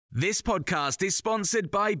This podcast is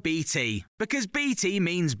sponsored by BT, because BT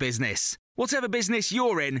means business. Whatever business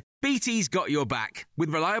you're in, BT's got your back, with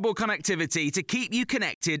reliable connectivity to keep you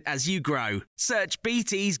connected as you grow. Search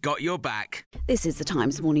BT's got your back. This is the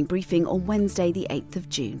Times morning briefing on Wednesday, the 8th of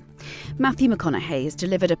June. Matthew McConaughey has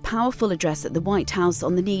delivered a powerful address at the White House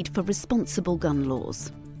on the need for responsible gun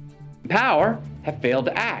laws. Power have failed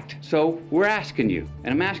to act, so we're asking you,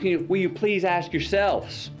 and I'm asking you, will you please ask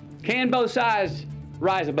yourselves, can both sides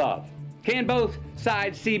rise above? Can both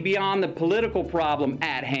sides see beyond the political problem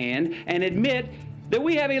at hand and admit that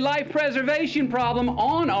we have a life preservation problem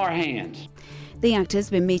on our hands? The actor's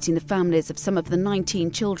been meeting the families of some of the 19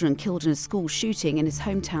 children killed in a school shooting in his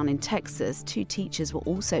hometown in Texas. 2 teachers were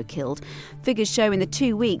also killed. Figures show in the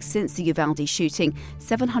 2 weeks since the Uvalde shooting,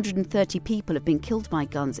 730 people have been killed by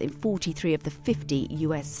guns in 43 of the 50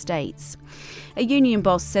 US states. A union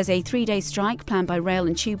boss says a 3-day strike planned by rail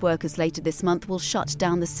and tube workers later this month will shut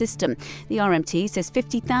down the system. The RMT says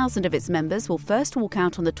 50,000 of its members will first walk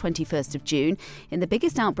out on the 21st of June in the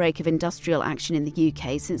biggest outbreak of industrial action in the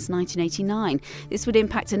UK since 1989. This would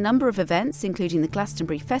impact a number of events, including the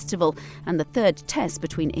Glastonbury Festival and the third test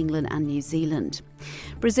between England and New Zealand.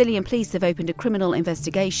 Brazilian police have opened a criminal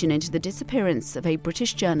investigation into the disappearance of a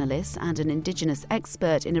British journalist and an Indigenous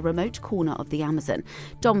expert in a remote corner of the Amazon.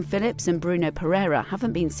 Dom Phillips and Bruno Pereira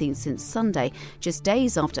haven't been seen since Sunday, just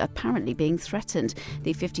days after apparently being threatened.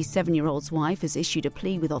 The 57-year-old's wife has issued a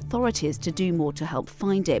plea with authorities to do more to help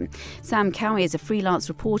find him. Sam Cowie is a freelance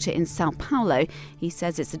reporter in Sao Paulo. He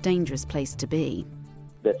says it's a dangerous place to be.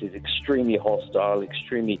 That is extremely hostile,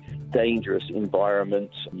 extremely dangerous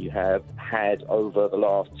environment. You have had over the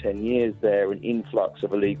last 10 years there an influx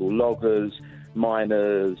of illegal loggers,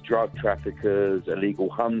 miners, drug traffickers,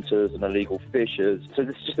 illegal hunters and illegal fishers. So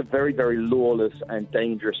this is just a very, very lawless and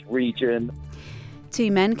dangerous region. 2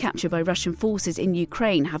 men captured by Russian forces in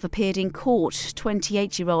Ukraine have appeared in court.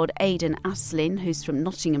 28-year-old Aidan Aslin, who's from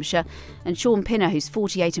Nottinghamshire, and Sean Pinner, who's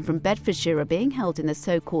 48 and from Bedfordshire, are being held in the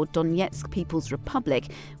so-called Donetsk People's Republic,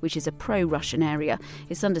 which is a pro-Russian area.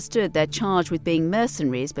 It's understood they're charged with being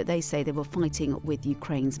mercenaries, but they say they were fighting with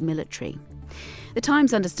Ukraine's military. The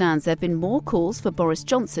Times understands there have been more calls for Boris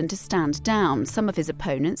Johnson to stand down. Some of his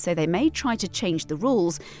opponents say they may try to change the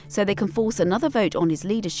rules so they can force another vote on his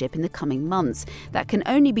leadership in the coming months. That can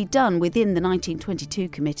only be done within the 1922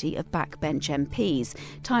 committee of backbench MPs.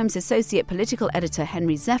 Times associate political editor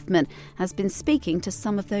Henry Zeffman has been speaking to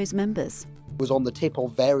some of those members. Was on the tip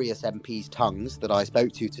of various MPs' tongues that I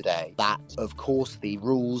spoke to today that, of course, the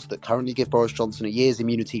rules that currently give Boris Johnson a year's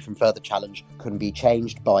immunity from further challenge can be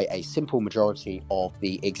changed by a simple majority of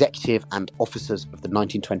the executive and officers of the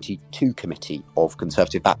 1922 committee of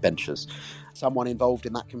Conservative backbenchers. Someone involved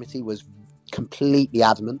in that committee was completely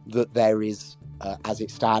adamant that there is, as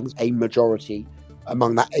it stands, a majority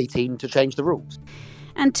among that 18 to change the rules.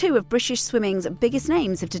 And 2 of British swimming's biggest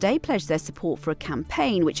names have today pledged their support for a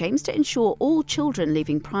campaign which aims to ensure all children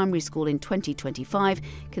leaving primary school in 2025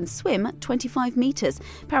 can swim 25 metres.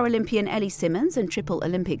 Paralympian Ellie Simmonds and triple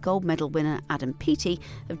Olympic gold medal winner Adam Peaty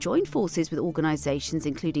have joined forces with organisations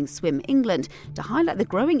including Swim England to highlight the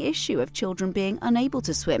growing issue of children being unable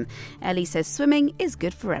to swim. Ellie says swimming is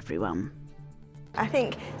good for everyone. I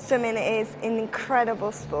think swimming is an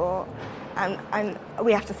incredible sport. And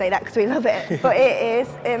we have to say that because we love it, but it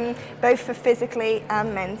is both for physically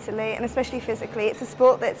and mentally, and especially physically. It's a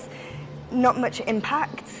sport that's not much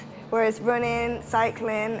impact, whereas running,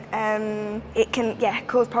 cycling, it can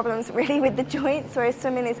cause problems really with the joints, whereas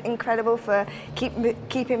swimming is incredible for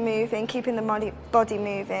keeping moving, keeping the body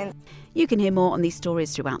moving. You can hear more on these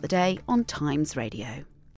stories throughout the day on Times Radio.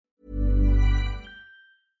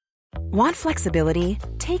 Want flexibility?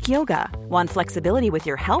 Take yoga. Want flexibility with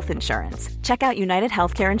your health insurance? Check out United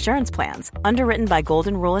Healthcare Insurance Plans. Underwritten by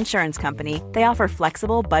Golden Rule Insurance Company, they offer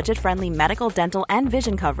flexible, budget-friendly medical, dental, and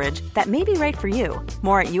vision coverage that may be right for you.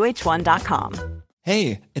 More at UH1.com.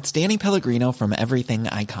 Hey, it's Danny Pellegrino from Everything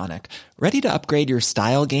Iconic. Ready to upgrade your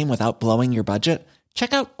style game without blowing your budget?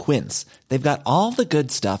 Check out Quince. They've got all the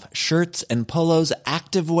good stuff, shirts and polos,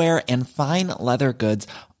 activewear, and fine leather goods,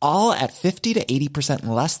 all at 50 to 80%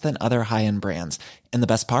 less than other high-end brands. And the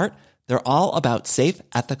best part? They're all about safe,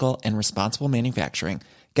 ethical, and responsible manufacturing.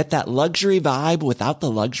 Get that luxury vibe without the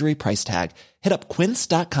luxury price tag. Hit up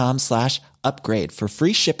quince.com/upgrade for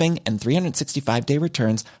free shipping and 365-day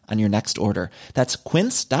returns on your next order. That's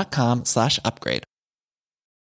quince.com/upgrade.